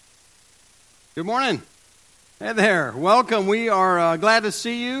Good morning. Hey there. Welcome. We are glad to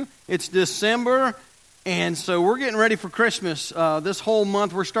see you. It's December, and so we're getting ready for Christmas. This whole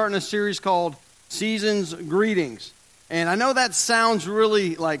month, we're starting a series called Season's Greetings. And I know that sounds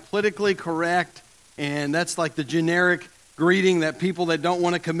really like politically correct, and that's like the generic greeting that people that don't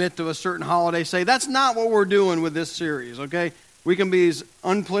want to commit to a certain holiday say. That's not what we're doing with this series, okay? We can be as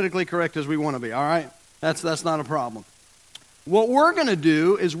unpolitically correct as we want to be, all right? That's not a problem. What we're going to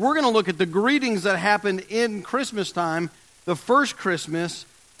do is we're going to look at the greetings that happened in Christmas time, the first Christmas,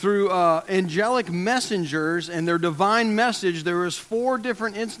 through angelic messengers and their divine message. There was 4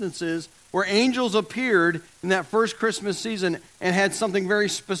 different instances where angels appeared in that first Christmas season and had something very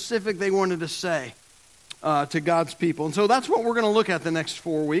specific they wanted to say to God's people. And so that's what we're going to look at the next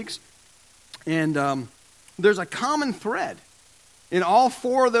 4 weeks. And there's a common thread in all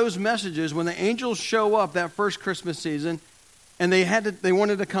 4 of those messages when the angels show up that first Christmas season. And they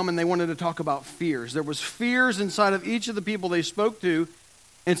wanted to come and they wanted to talk about fears. There was fears inside of each of the people they spoke to.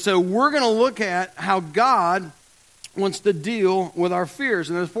 And so we're going to look at how God wants to deal with our fears.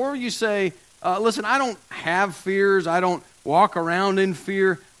 And before you say, listen, I don't have fears. I don't walk around in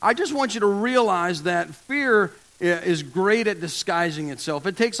fear. I just want you to realize that fear is great at disguising itself.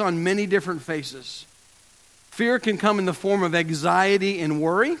 It takes on many different faces. Fear can come in the form of anxiety and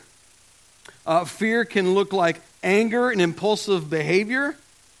worry. Fear can look like anger and impulsive behavior.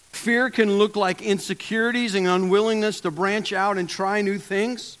 Fear can look like insecurities and unwillingness to branch out and try new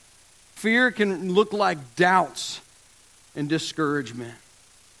things. Fear can look like doubts and discouragement.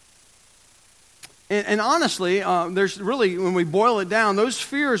 And honestly, there's really, when we boil it down, those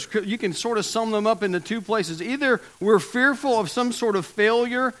fears, you can sort of sum them up into 2 places. Either we're fearful of some sort of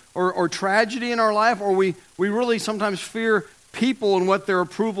failure or tragedy in our life, or we really sometimes fear people and what their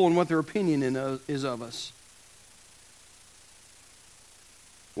approval and what their opinion is of us.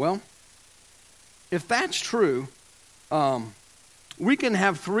 Well, if that's true, we can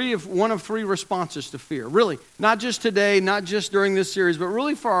have one of three responses to fear. Really, not just today, not just during this series, but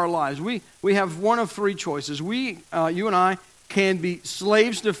really for our lives. We have one of 3 choices. You and I can be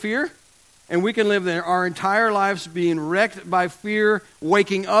slaves to fear, and we can live our entire lives being wrecked by fear,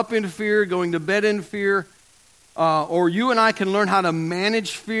 waking up in fear, going to bed in fear. Or you and I can learn how to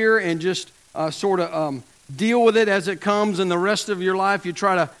manage fear and just deal with it as it comes, and the rest of your life you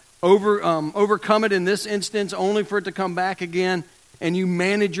try to overcome it in this instance only for it to come back again, and you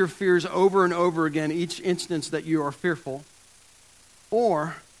manage your fears over and over again each instance that you are fearful.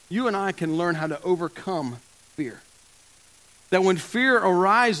 Or you and I can learn how to overcome fear. That when fear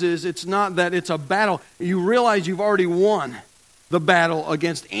arises, it's not that it's a battle. You realize you've already won the battle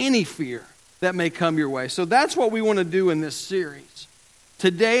against any fear that may come your way. So that's what we want to do in this series.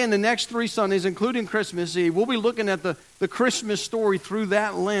 Today and the next 3 Sundays, including Christmas Eve, we'll be looking at the Christmas story through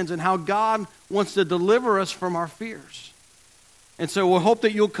that lens and how God wants to deliver us from our fears. And so we'll hope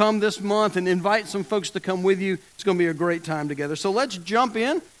that you'll come this month and invite some folks to come with you. It's going to be a great time together. So let's jump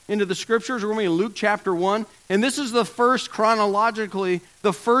into the Scriptures. We're going to be in Luke chapter 1. And this is the first, chronologically,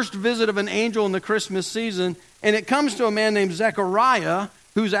 the first visit of an angel in the Christmas season. And it comes to a man named Zechariah,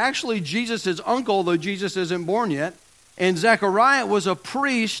 who's actually Jesus' uncle, though Jesus isn't born yet. And Zechariah was a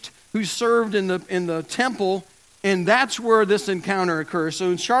priest who served in the temple, and that's where this encounter occurs.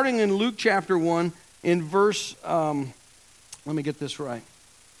 So starting in Luke chapter 1, in verse, let me get this right.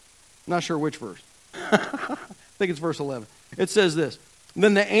 I'm not sure which verse. I think it's verse 11. It says this: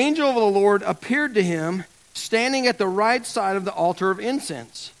 Then the angel of the Lord appeared to him, standing at the right side of the altar of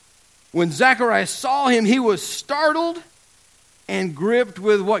incense. When Zechariah saw him, he was startled and gripped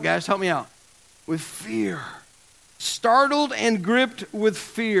with what, guys? Help me out. With fear. Startled and gripped with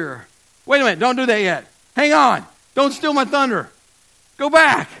fear. Wait a minute, don't do that yet. Hang on. Don't steal my thunder. Go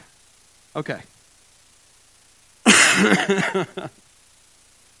back. Okay.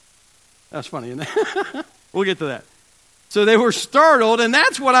 That's funny, isn't it? We'll get to that. So they were startled, and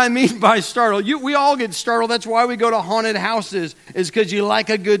that's what I mean by startled. We all get startled. That's why we go to haunted houses, is because you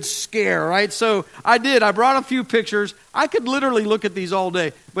like a good scare, right? So I brought a few pictures. I could literally look at these all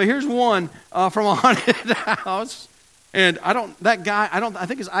day. But here's one from a haunted house. And I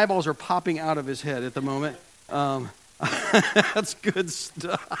think his eyeballs are popping out of his head at the moment. That's good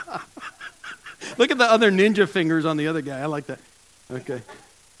stuff. Look at the other ninja fingers on the other guy. I like that. Okay.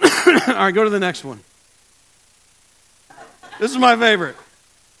 All right, go to the next one. This is my favorite.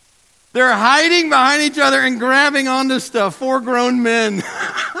 They're hiding behind each other and grabbing onto stuff. 4 grown men.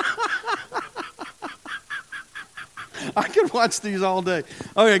 I could watch these all day.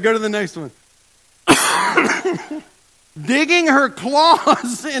 Okay, go to the next one. Digging her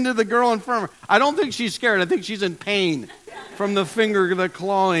claws into the girl in front of her. I don't think she's scared. I think she's in pain from the finger, the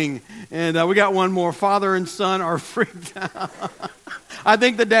clawing. And we got one more. Father and son are freaked out. I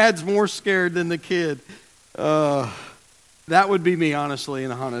think the dad's more scared than the kid. That would be me, honestly,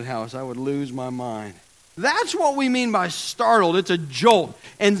 in a haunted house. I would lose my mind. That's what we mean by startled. It's a jolt.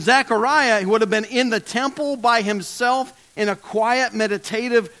 And Zechariah would have been in the temple by himself in a quiet,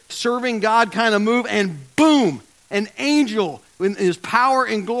 meditative, serving God kind of move, and boom, an angel in his power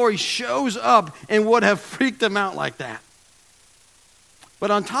and glory shows up and would have freaked him out like that. But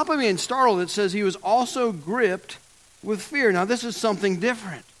on top of being startled, it says he was also gripped with fear. Now, this is something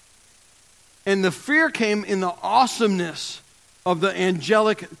different. And the fear came in the awesomeness of the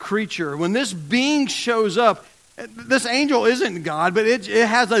angelic creature. When this being shows up, this angel isn't God, but it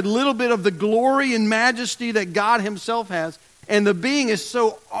has a little bit of the glory and majesty that God himself has. And the being is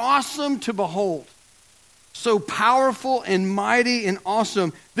so awesome to behold. So powerful and mighty and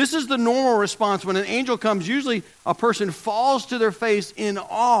awesome. This is the normal response. When an angel comes, usually a person falls to their face in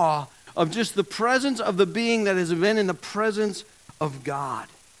awe of just the presence of the being that has been in the presence of God.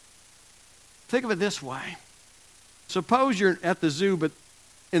 Think of it this way. Suppose you're at the zoo,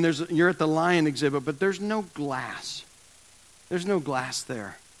 you're at the lion exhibit, but there's no glass. There's no glass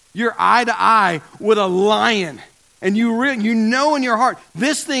there. You're eye to eye with a lion, and you know in your heart,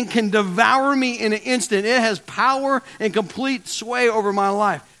 this thing can devour me in an instant. It has power and complete sway over my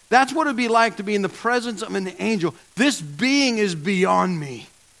life. That's what it'd be like to be in the presence of an angel. This being is beyond me.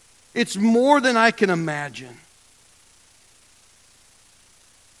 It's more than I can imagine.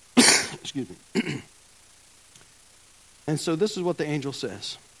 Excuse me. And so this is what the angel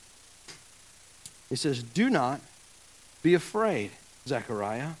says. He says, do not be afraid,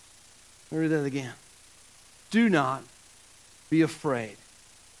 Zechariah. Let me read that again. Do not be afraid.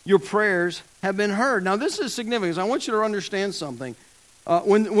 Your prayers have been heard. Now this is significant. I want you to understand something.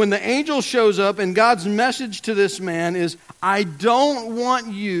 When the angel shows up and God's message to this man is, I don't want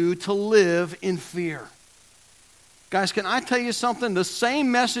you to live in fear. Guys, can I tell you something? The same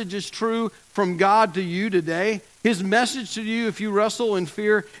message is true from God to you today. His message to you, if you wrestle in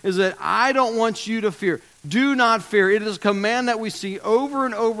fear, is that I don't want you to fear. Do not fear. It is a command that we see over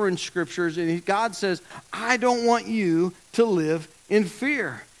and over in Scriptures. And God says, I don't want you to live in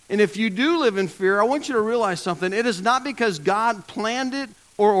fear. And if you do live in fear, I want you to realize something. It is not because God planned it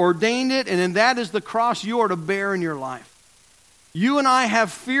or ordained it, and then that is the cross you are to bear in your life. You and I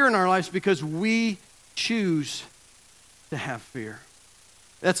have fear in our lives because we choose to have fear.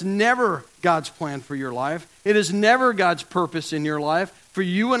 That's never God's plan for your life. It is never God's purpose in your life for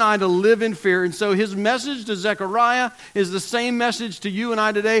you and I to live in fear. And so his message to Zechariah is the same message to you and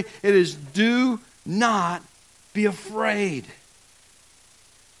I today. It is, do not be afraid.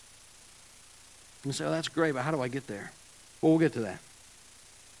 You say, oh, that's great, but how do I get there? Well, we'll get to that.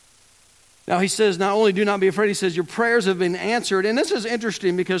 Now he says, not only do not be afraid, he says, your prayers have been answered. And this is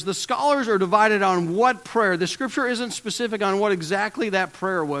interesting because the scholars are divided on what prayer. The Scripture isn't specific on what exactly that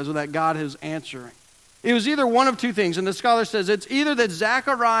prayer was or that God is answering. It was either one of two things. And the scholar says it's either that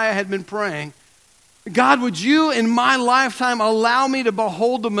Zechariah had been praying, God, would you in my lifetime allow me to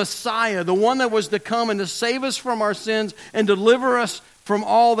behold the Messiah, the one that was to come and to save us from our sins and deliver us from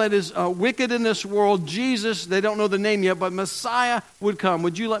all that is wicked in this world. Jesus, they don't know the name yet, but Messiah would come.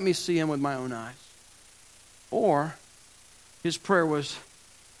 Would you let me see him with my own eyes? Or his prayer was,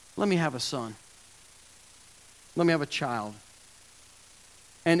 let me have a son. Let me have a child.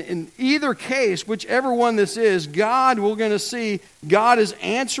 And in either case, whichever one this is, God, we're going to see, God is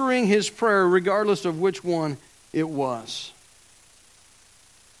answering his prayer regardless of which one it was.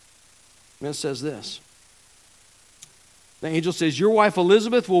 And it says this. The angel says, your wife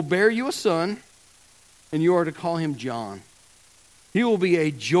Elizabeth will bear you a son, and you are to call him John. He will be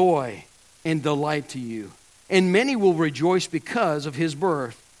a joy and delight to you, and many will rejoice because of his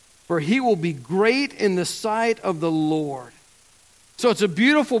birth, for he will be great in the sight of the Lord. So it's a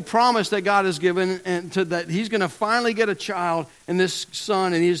beautiful promise that God has given, and that he's going to finally get a child and this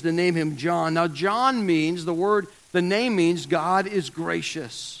son, and he is to name him John. Now, John means, the name means God is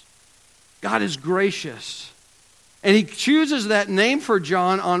gracious. God is gracious. And he chooses that name for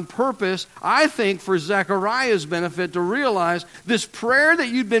John on purpose, I think, for Zechariah's benefit, to realize this prayer that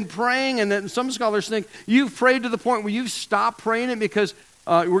you've been praying, and that some scholars think you've prayed to the point where you've stopped praying it because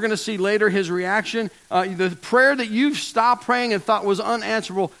we're going to see later his reaction. The prayer that you've stopped praying and thought was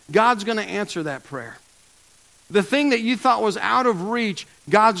unanswerable, God's going to answer that prayer. The thing that you thought was out of reach,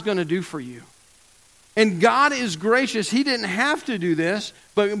 God's going to do for you. And God is gracious. He didn't have to do this,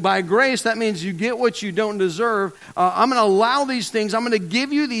 but by grace, that means you get what you don't deserve. I'm going to allow these things. I'm going to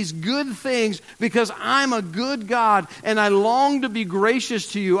give you these good things because I'm a good God, and I long to be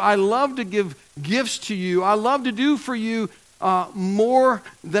gracious to you. I love to give gifts to you. I love to do for you more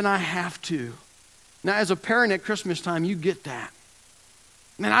than I have to. Now, as a parent at Christmas time, you get that.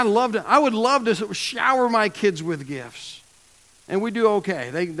 Man, I would love to shower my kids with gifts. And we do okay.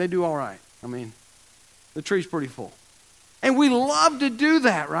 They do all right. I mean, the tree's pretty full. And we love to do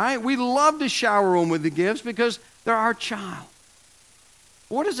that, right? We love to shower them with the gifts because they're our child.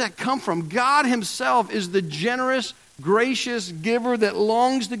 Where does that come from? God himself is the generous, gracious giver that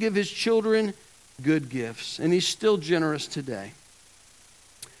longs to give his children good gifts. And he's still generous today.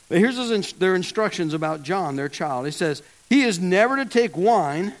 But here's their instructions about John, their child. He says, he is never to take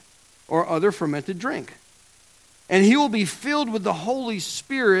wine or other fermented drink. And he will be filled with the Holy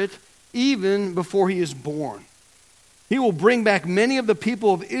Spirit even before he is born. He will bring back many of the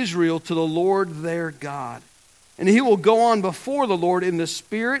people of Israel to the Lord their God. And he will go on before the Lord in the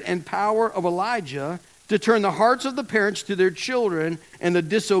spirit and power of Elijah to turn the hearts of the parents to their children and the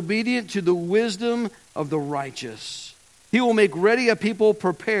disobedient to the wisdom of the righteous. He will make ready a people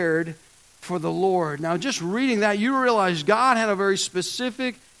prepared for the Lord. Now, just reading that, you realize God had a very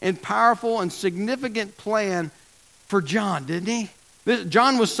specific and powerful and significant plan for John, didn't he?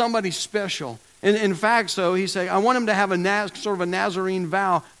 John was somebody special. And in fact, so he said, I want him to have sort of a Nazarene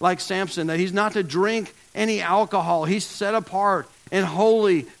vow like Samson, that he's not to drink any alcohol. He's set apart and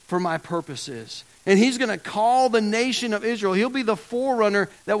holy for my purposes. And he's going to call the nation of Israel. He'll be the forerunner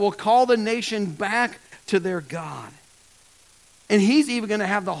that will call the nation back to their God. And he's even going to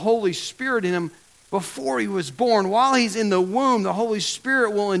have the Holy Spirit in him before he was born. While he's in the womb, the Holy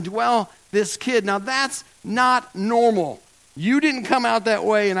Spirit will indwell this kid. Now, that's not normal. You didn't come out that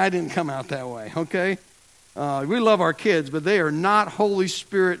way, and I didn't come out that way, okay? We love our kids, but they are not Holy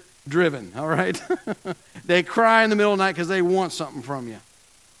Spirit driven, all right? They cry in the middle of the night because they want something from you.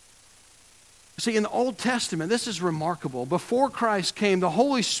 See, in the Old Testament, this is remarkable. Before Christ came, the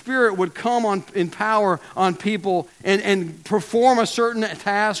Holy Spirit would come in power on people and perform a certain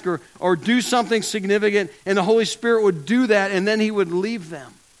task or do something significant, and the Holy Spirit would do that, and then he would leave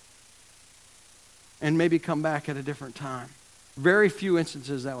them and maybe come back at a different time. Very few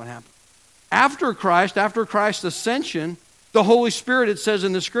instances that would happen. After Christ's ascension, the Holy Spirit, it says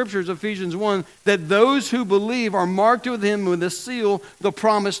in the Scriptures, Ephesians 1, that those who believe are marked with him with a seal, the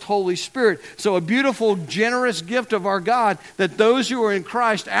promised Holy Spirit. So a beautiful, generous gift of our God, that those who are in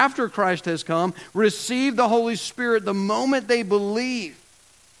Christ, after Christ has come, receive the Holy Spirit the moment they believe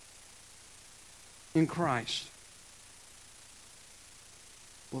in Christ.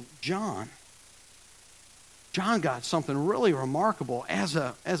 Well, John got something really remarkable. As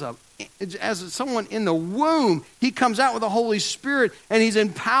someone in the womb, he comes out with the Holy Spirit, and he's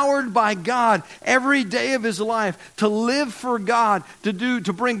empowered by God every day of his life to live for God, to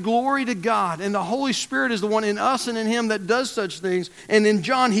bring glory to God. And the Holy Spirit is the one in us and in him that does such things. And in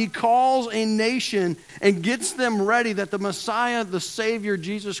John, he calls a nation and gets them ready that the Messiah, the Savior,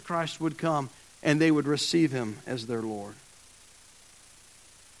 Jesus Christ, would come, and they would receive him as their Lord.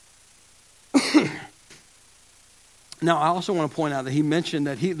 Now, I also want to point out that he mentioned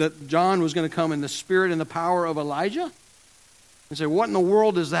that John was going to come in the spirit and the power of Elijah. You say, what in the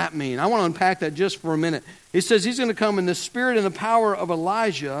world does that mean? I want to unpack that just for a minute. He says he's going to come in the spirit and the power of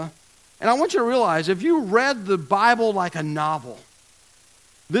Elijah. And I want you to realize, if you read the Bible like a novel,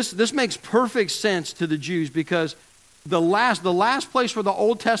 this makes perfect sense to the Jews, because the last place where the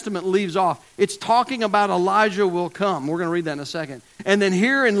Old Testament leaves off, it's talking about Elijah will come. We're going to read that in a second. And then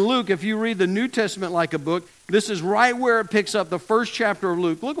here in Luke, if you read the New Testament like a book, this is right where it picks up, the first chapter of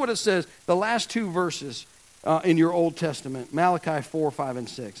Luke. Look what it says, the last two verses in your Old Testament, Malachi 4, 5, and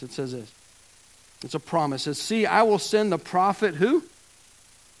 6. It says this. It's a promise. It says, see, I will send the prophet, who?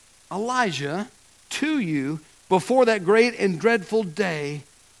 Elijah, to you before that great and dreadful day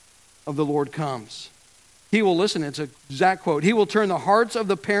of the Lord comes. He will, listen, it's an exact quote, he will turn the hearts of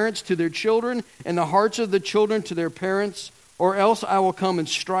the parents to their children and the hearts of the children to their parents, or else I will come and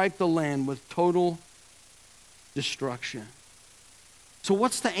strike the land with total destruction. So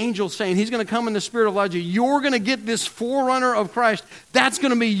what's the angel saying? He's going to come in the spirit of Elijah. You're going to get this forerunner of Christ. That's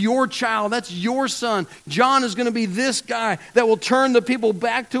going to be your child. That's your son. John is going to be this guy that will turn the people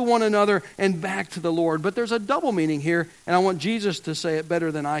back to one another and back to the Lord. But there's a double meaning here, and I want Jesus to say it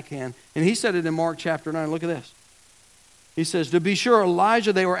better than I can. And he said it in Mark chapter 9. Look at this. He says, to be sure,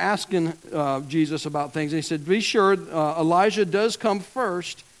 Elijah, they were asking Jesus about things. And he said, be sure, Elijah does come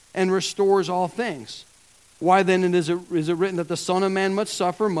first and restores all things. Why then is it written that the Son of Man must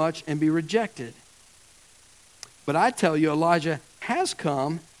suffer much and be rejected? But I tell you, Elijah has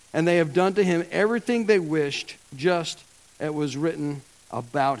come, and they have done to him everything they wished, just as was written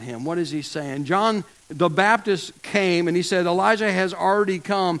about him. What is he saying? John the Baptist came and he said, Elijah has already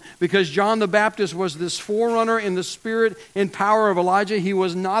come, because John the Baptist was this forerunner in the spirit and power of Elijah. He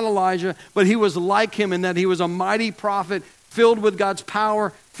was not Elijah, but he was like him in that he was a mighty prophet, filled with God's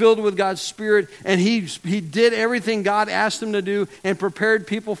power, filled with God's Spirit, and he did everything God asked him to do and prepared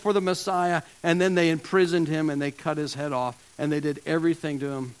people for the Messiah, and then they imprisoned him and they cut his head off, and they did everything to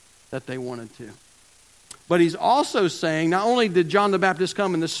him that they wanted to. But he's also saying, not only did John the Baptist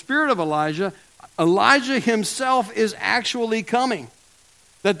come in the spirit of Elijah, Elijah himself is actually coming.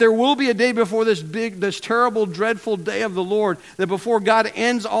 That there will be a day before this terrible, dreadful day of the Lord, that before God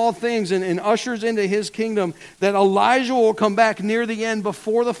ends all things and ushers into his kingdom, that Elijah will come back near the end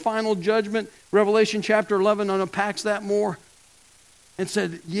before the final judgment. Revelation chapter 11 unpacks that more and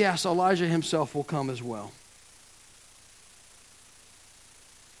said, yes, Elijah himself will come as well.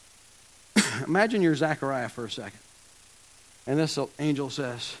 Imagine you're Zechariah for a second. And this angel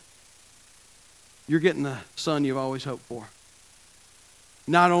says, you're getting the son you've always hoped for.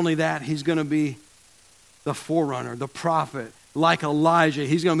 Not only that, he's going to be the forerunner, the prophet, like Elijah.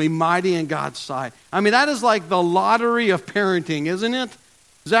 He's going to be mighty in God's sight. I mean, that is like the lottery of parenting, isn't it?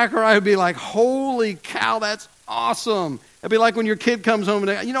 Zechariah would be like, holy cow, that's awesome. It'd be like when your kid comes home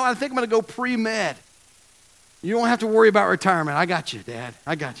and, I think I'm going to go pre-med. You don't have to worry about retirement. I got you, Dad.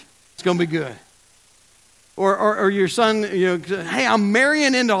 I got you. It's going to be good. Or your son, hey, I'm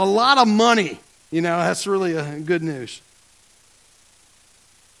marrying into a lot of money. That's really good news.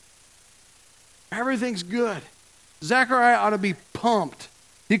 Everything's good. Zechariah ought to be pumped.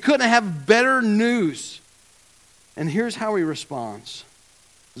 He couldn't have better news. And here's how he responds.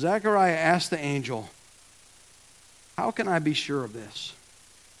 Zechariah asked the angel, how can I be sure of this?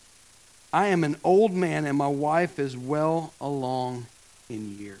 I am an old man and my wife is well along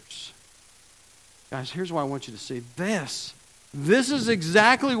in years. Guys, here's what I want you to see. This is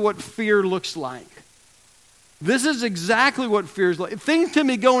exactly what fear looks like. This is exactly what fear is like. Things can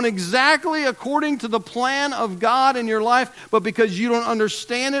be going exactly according to the plan of God in your life, but because you don't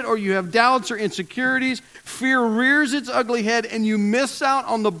understand it or you have doubts or insecurities, fear rears its ugly head and you miss out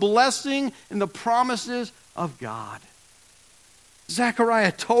on the blessing and the promises of God.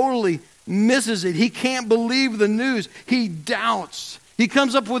 Zechariah totally misses it. He can't believe the news. He doubts. He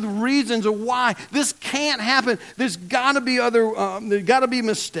comes up with reasons of why this can't happen. There's got to be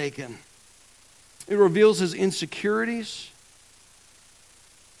mistaken. It reveals his insecurities.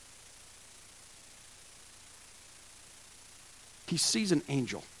 He sees an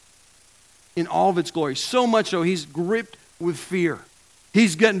angel in all of its glory. So much so, he's gripped with fear.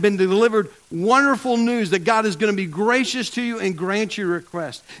 He's been delivered wonderful news that God is going to be gracious to you and grant your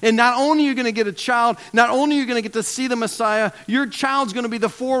request. And not only are you going to get a child, not only are you going to get to see the Messiah, your child's going to be the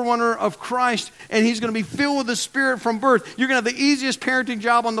forerunner of Christ, and he's going to be filled with the Spirit from birth. You're going to have the easiest parenting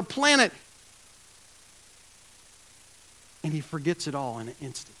job on the planet. And he forgets it all in an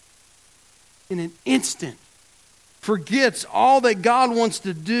instant. In an instant. Forgets all that God wants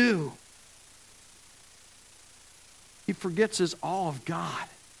to do. He forgets his awe of God.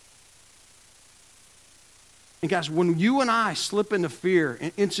 And guys, when you and I slip into fear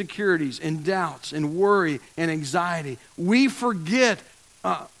and insecurities and doubts and worry and anxiety, we forget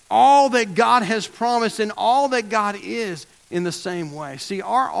all that God has promised and all that God is in the same way. See,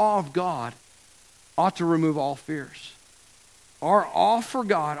 our awe of God ought to remove all fears. Our awe for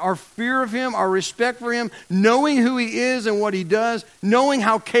God, our fear of him, our respect for him, knowing who he is and what he does, knowing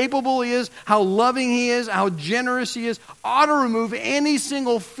how capable he is, how loving he is, how generous he is, ought to remove any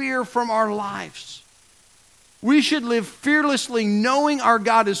single fear from our lives. We should live fearlessly knowing our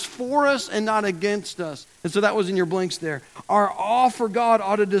God is for us and not against us. And so that was in your blinks there. Our awe for God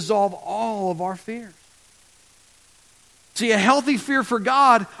ought to dissolve all of our fears. See, a healthy fear for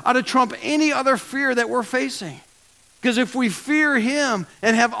God ought to trump any other fear that we're facing. Because if we fear him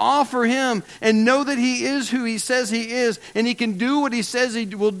and have awe for him and know that he is who he says he is and he can do what he says he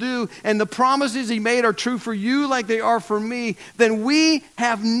will do and the promises he made are true for you like they are for me, then we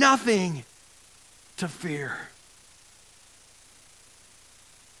have nothing to fear.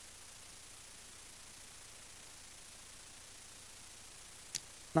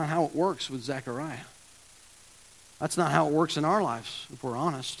 Not how it works with Zechariah. That's not how it works in our lives, if we're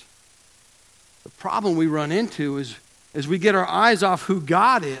honest. The problem we run into is we get our eyes off who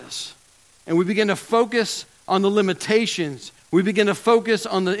God is and we begin to focus on the limitations. We begin to focus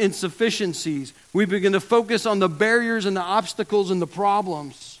on the insufficiencies. We begin to focus on the barriers and the obstacles and the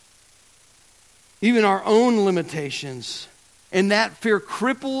problems. Even our own limitations. And that fear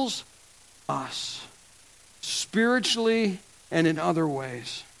cripples us spiritually and in other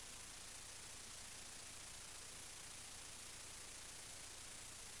ways.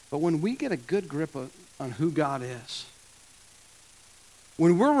 But when we get a good grip on who God is,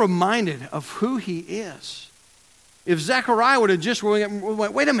 when we're reminded of who he is, if Zechariah would have just went,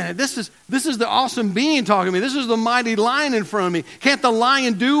 wait a minute, this is the awesome being talking to me. This is the mighty lion in front of me. Can't the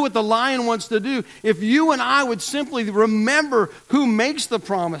lion do what the lion wants to do? If you and I would simply remember who makes the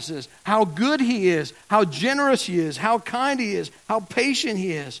promises, how good he is, how generous he is, how kind he is, how patient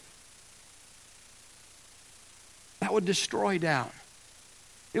he is, that would destroy doubt.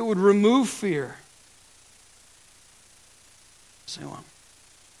 It would remove fear. Say, well,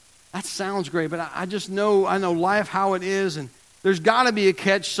 that sounds great, but I just know, I know life how it is, and there's got to be a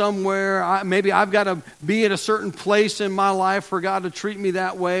catch somewhere. Maybe I've got to be at a certain place in my life for God to treat me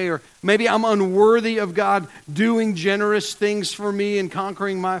that way, or maybe I'm unworthy of God doing generous things for me and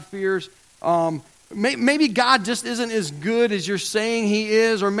conquering my fears. Maybe God just isn't as good as you're saying he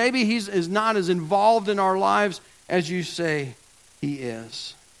is, or maybe he is not as involved in our lives as you say he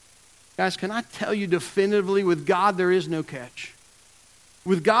is. Guys, can I tell you definitively, with God there is no catch.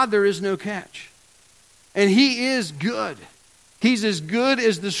 With God, there is no catch. And he is good. He's as good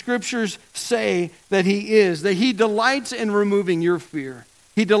as the scriptures say that he is. That he delights in removing your fear.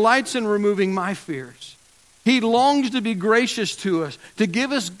 He delights in removing my fears. He longs to be gracious to us, to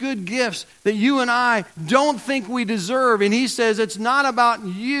give us good gifts that you and I don't think we deserve. And he says, it's not about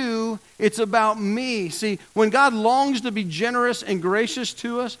you, it's about me. See, when God longs to be generous and gracious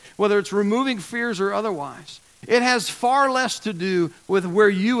to us, whether it's removing fears or otherwise, it has far less to do with where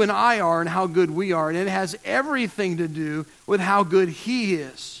you and I are and how good we are. And it has everything to do with how good he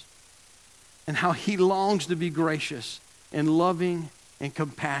is and how he longs to be gracious and loving and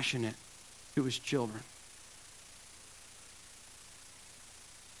compassionate to his children.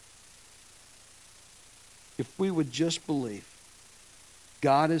 If we would just believe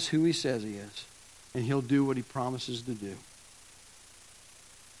God is who he says he is, and he'll do what he promises to do.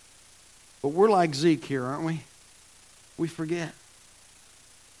 But we're like Zeke here, aren't we? We forget.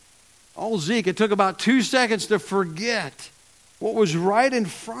 Oh, Zeke, it took about 2 seconds to forget what was right in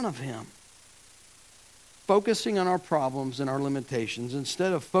front of him. Focusing on our problems and our limitations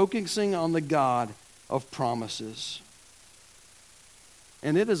instead of focusing on the God of promises.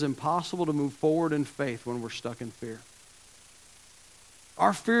 And it is impossible to move forward in faith when we're stuck in fear.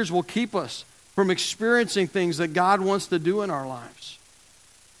 Our fears will keep us from experiencing things that God wants to do in our lives.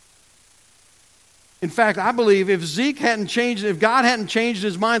 In fact, I believe if God hadn't changed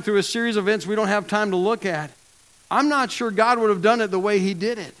his mind through a series of events we don't have time to look at, I'm not sure God would have done it the way he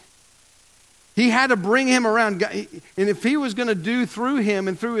did it. He had to bring him around. And if he was going to do through him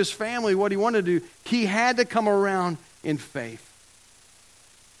and through his family what he wanted to do, he had to come around in faith.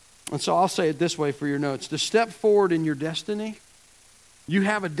 And so I'll say it this way for your notes. To step forward in your destiny, you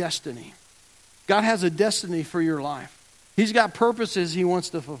have a destiny. God has a destiny for your life. He's got purposes he wants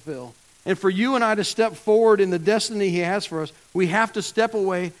to fulfill. And for you and I to step forward in the destiny he has for us, we have to step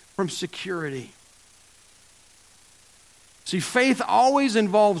away from security. See, faith always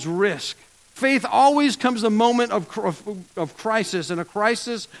involves risk. Faith always comes a moment of crisis, and a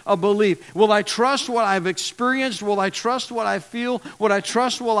crisis of belief. Will I trust what I've experienced? Will I trust what I feel? Will I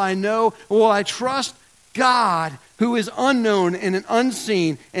trust what I know? Will I trust God who is unknown and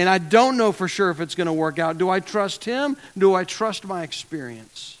unseen, and I don't know for sure if it's going to work out? Do I trust him? Do I trust my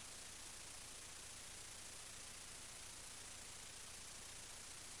experience?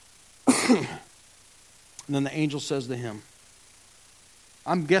 And then the angel says to him,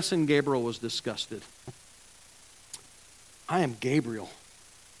 I'm guessing Gabriel was disgusted. I am Gabriel.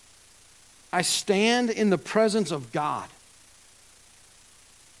 I stand in the presence of God.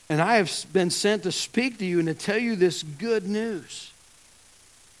 And I have been sent to speak to you and to tell you this good news.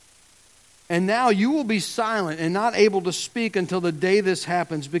 And now you will be silent and not able to speak until the day this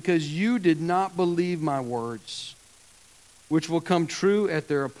happens, because you did not believe my words, which will come true at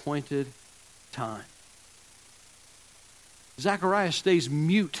their appointed time. Zechariah stays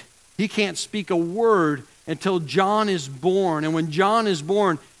mute. He can't speak a word until John is born. And when John is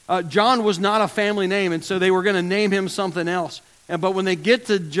born, John was not a family name, and so they were going to name him something else. But when they get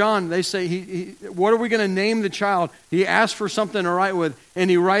to John, they say, what are we going to name the child? He asks for something to write with, and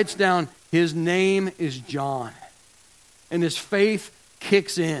he writes down, his name is John. And his faith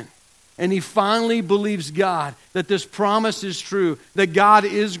kicks in. And he finally believes God, that this promise is true, that God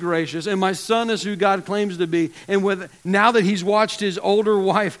is gracious, and my son is who God claims to be. And now that he's watched his older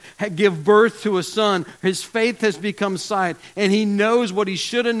wife give birth to a son, his faith has become sight, and he knows what he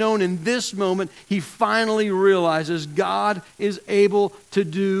should have known in this moment. He finally realizes God is able to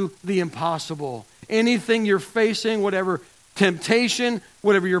do the impossible. Anything you're facing, whatever temptation,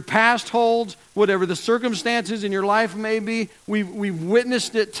 whatever your past holds, whatever the circumstances in your life may be. We've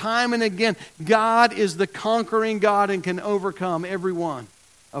witnessed it time and again. God is the conquering God and can overcome every one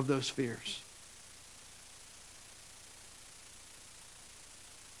of those fears.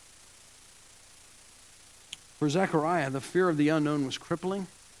 For Zechariah, the fear of the unknown was crippling.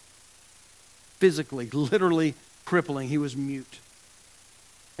 Physically, literally crippling. He was mute.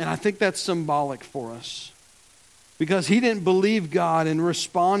 And I think that's symbolic for us. Because he didn't believe God and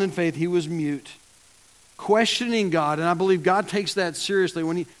respond in faith, he was mute. Questioning God, and I believe God takes that seriously.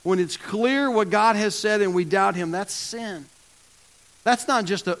 When it's clear what God has said and we doubt him, that's sin. That's not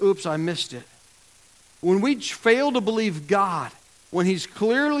just a, oops, I missed it. When we fail to believe God, when he's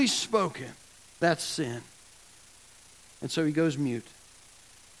clearly spoken, that's sin. And so he goes mute.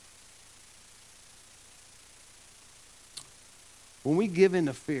 When we give in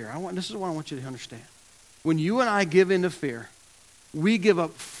to fear, this is what I want you to understand. When you and I give in to fear, we give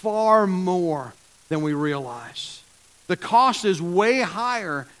up far more than we realize. The cost is way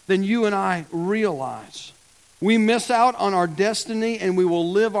higher than you and I realize. We miss out on our destiny and we will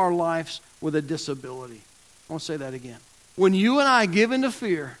live our lives with a disability. I want to say that again. When you and I give in to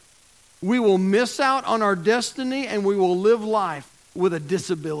fear, we will miss out on our destiny and we will live life with a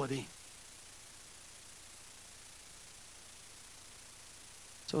disability.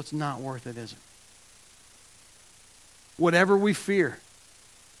 So it's not worth it, is it? Whatever we fear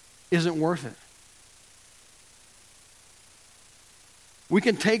isn't worth it. We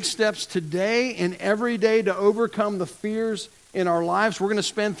can take steps today and every day to overcome the fears in our lives. We're going to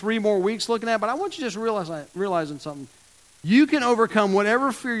spend 3 more weeks looking at it, but I want you to just realizing something. You can overcome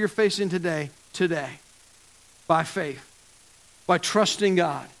whatever fear you're facing today, by faith, by trusting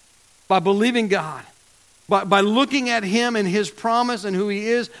God, by believing God, by looking at him and his promise and who he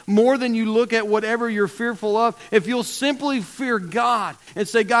is more than you look at whatever you're fearful of. If you'll simply fear God and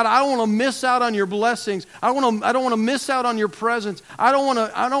say, God, I don't want to miss out on your blessings. I don't want to miss out on your presence. I don't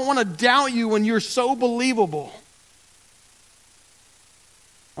want to doubt you when you're so believable.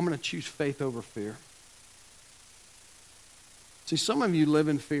 I'm going to choose faith over fear. See, some of you live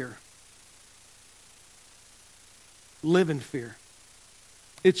in fear. Live in fear.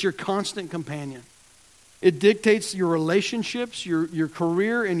 It's your constant companion. It dictates your relationships, your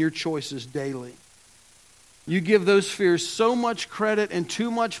career, and your choices daily. You give those fears so much credit and too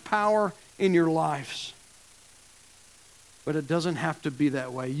much power in your lives. But it doesn't have to be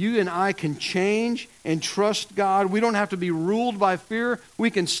that way. You and I can change and trust God. We don't have to be ruled by fear. We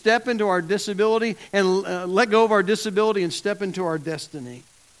can step into our disability and let go of our disability and step into our destiny.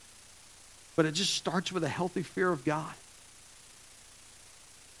 But it just starts with a healthy fear of God.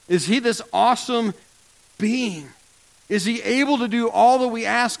 Is he this awesome being? Is he able to do all that we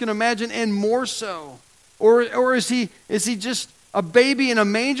ask and imagine and more so? Or is he just a baby in a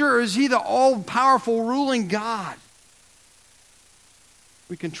manger, or is he the all-powerful ruling God?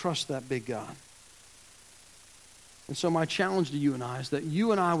 We can trust that big God. And so my challenge to you and I is that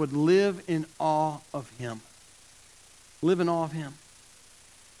you and I would live in awe of him. Live in awe of him.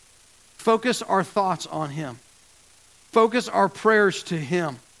 Focus our thoughts on him. Focus our prayers to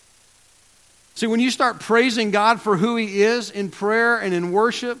him. See, when you start praising God for who he is in prayer and in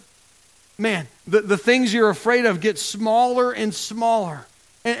worship, man, the things you're afraid of get smaller and smaller.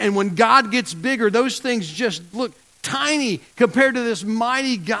 And when God gets bigger, those things just look tiny compared to this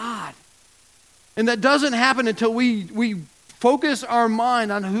mighty God. And that doesn't happen until we focus our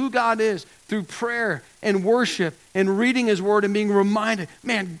mind on who God is through prayer and worship and reading his word and being reminded,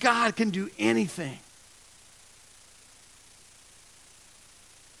 man, God can do anything.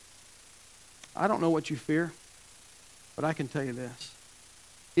 I don't know what you fear, but I can tell you this.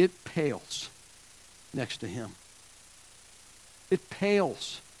 It pales next to him. It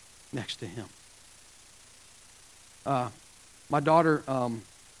pales next to him. My daughter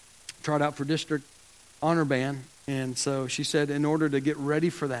tried out for district honor band, and so she said in order to get ready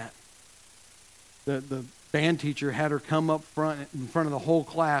for that, the band teacher had her come up front in front of the whole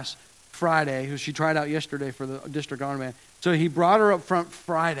class Friday. She tried out yesterday for the district honor band. So he brought her up front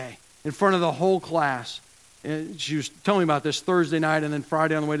Friday in front of the whole class. And she was telling me about this Thursday night, and then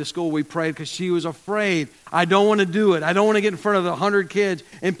Friday on the way to school we prayed because she was afraid. I don't want to do it. I don't want to get in front of the 100 kids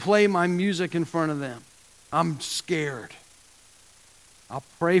and play my music in front of them. I'm scared. I'll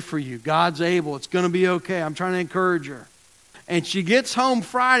pray for you. God's able. It's going to be okay. I'm trying to encourage her. And she gets home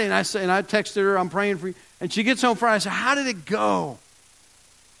Friday, and I texted her, I'm praying for you. And she gets home Friday. I said, how did it go?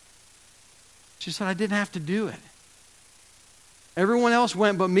 She said, I didn't have to do it. Everyone else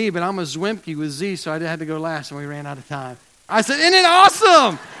went but me, but I'm a Zwimke with Z, so I had to go last, and we ran out of time. I said, isn't it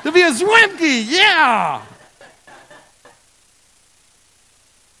awesome to be a Zwimke? Yeah!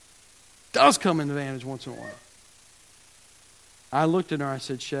 does come in advantage once in a while. I looked at her and I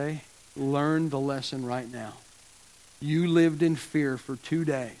said, Shay, learn the lesson right now. You lived in fear for 2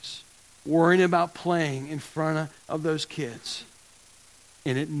 days, worrying about playing in front of those kids.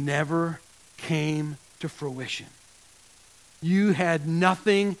 And it never came to fruition. You had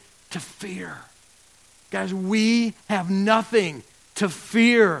nothing to fear. Guys, we have nothing to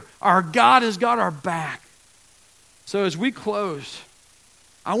fear. Our God has got our back. So as we close,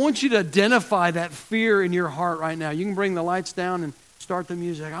 I want you to identify that fear in your heart right now. You can bring the lights down and start the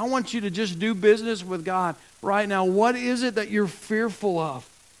music. I want you to just do business with God right now. What is it that you're fearful of?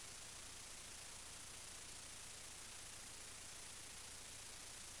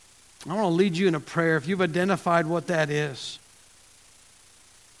 I want to lead you in a prayer if you've identified what that is.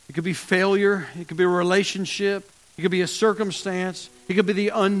 It could be failure. It could be a relationship. It could be a circumstance. It could be the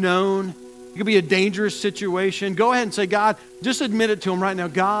unknown. It could be a dangerous situation. Go ahead and say, God, just admit it to Him right now.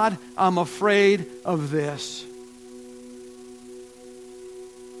 God, I'm afraid of this.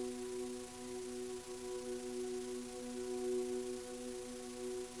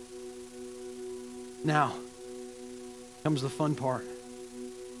 Now comes the fun part.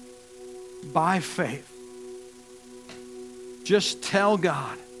 By faith, just tell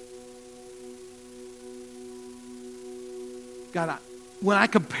God, God, when I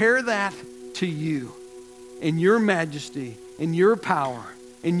compare that to you, in your majesty, in your power,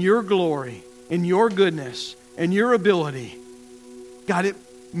 in your glory, in your goodness, in your ability, God,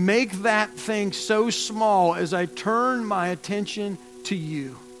 make that thing so small as I turn my attention to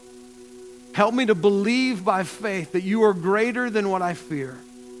you. Help me to believe by faith that you are greater than what I fear,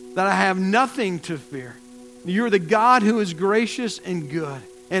 that I have nothing to fear. You're the God who is gracious and good,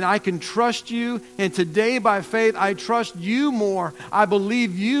 and I can trust you. And today by faith, I trust you more. I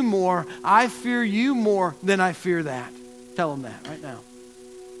believe you more. I fear you more than I fear that. Tell them that right now.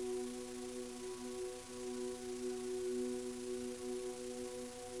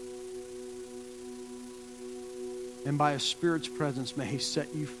 And by His Spirit's presence, may He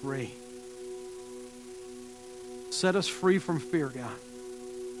set you free. Set us free from fear, God.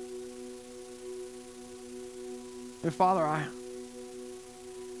 And Father,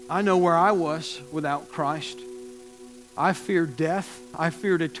 I know where I was without Christ. I feared death. I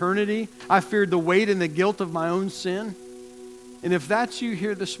feared eternity. I feared the weight and the guilt of my own sin. And if that's you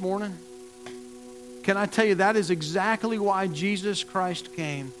here this morning, can I tell you that is exactly why Jesus Christ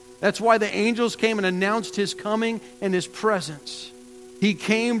came. That's why the angels came and announced His coming and His presence. He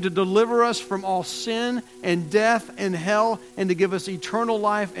came to deliver us from all sin and death and hell and to give us eternal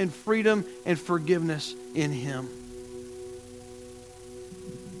life and freedom and forgiveness in Him.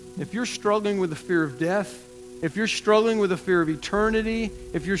 If you're struggling with the fear of death, if you're struggling with the fear of eternity,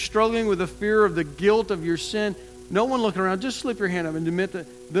 if you're struggling with the fear of the guilt of your sin, no one looking around, just slip your hand up and admit that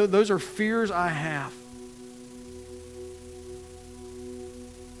those are fears I have.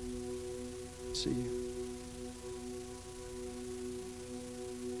 See you.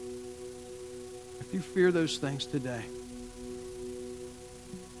 If you fear those things today,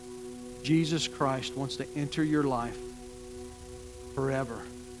 Jesus Christ wants to enter your life forever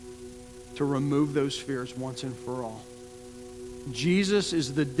to remove those fears once and for all. Jesus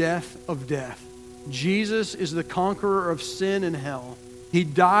is the death of death. Jesus is the conqueror of sin and hell. He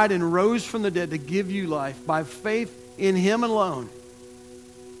died and rose from the dead to give you life by faith in Him alone.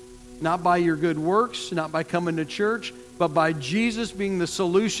 Not by your good works, not by coming to church, but by Jesus being the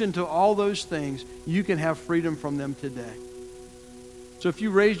solution to all those things. You can have freedom from them today. So if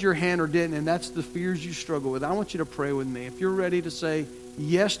you raised your hand or didn't, and that's the fears you struggle with, I want you to pray with me. If you're ready to say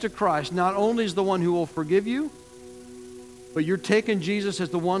yes to Christ, not only is the one who will forgive you, but you're taking Jesus as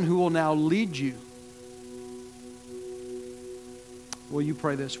the one who will now lead you. Will you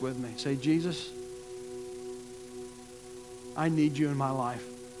pray this with me? Say, Jesus, I need you in my life.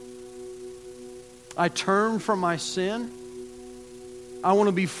 I turn from my sin. I want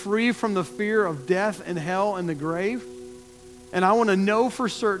to be free from the fear of death and hell and the grave. And I want to know for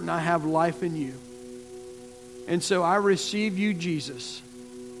certain I have life in you. And so I receive you, Jesus,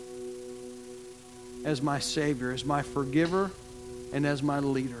 as my Savior, as my forgiver, and as my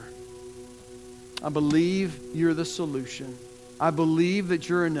leader. I believe you're the solution. I believe that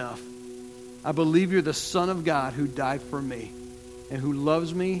you're enough. I believe you're the Son of God who died for me and who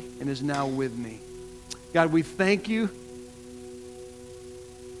loves me and is now with me. God, we thank you.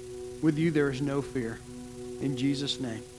 With you there is no fear. In Jesus' name.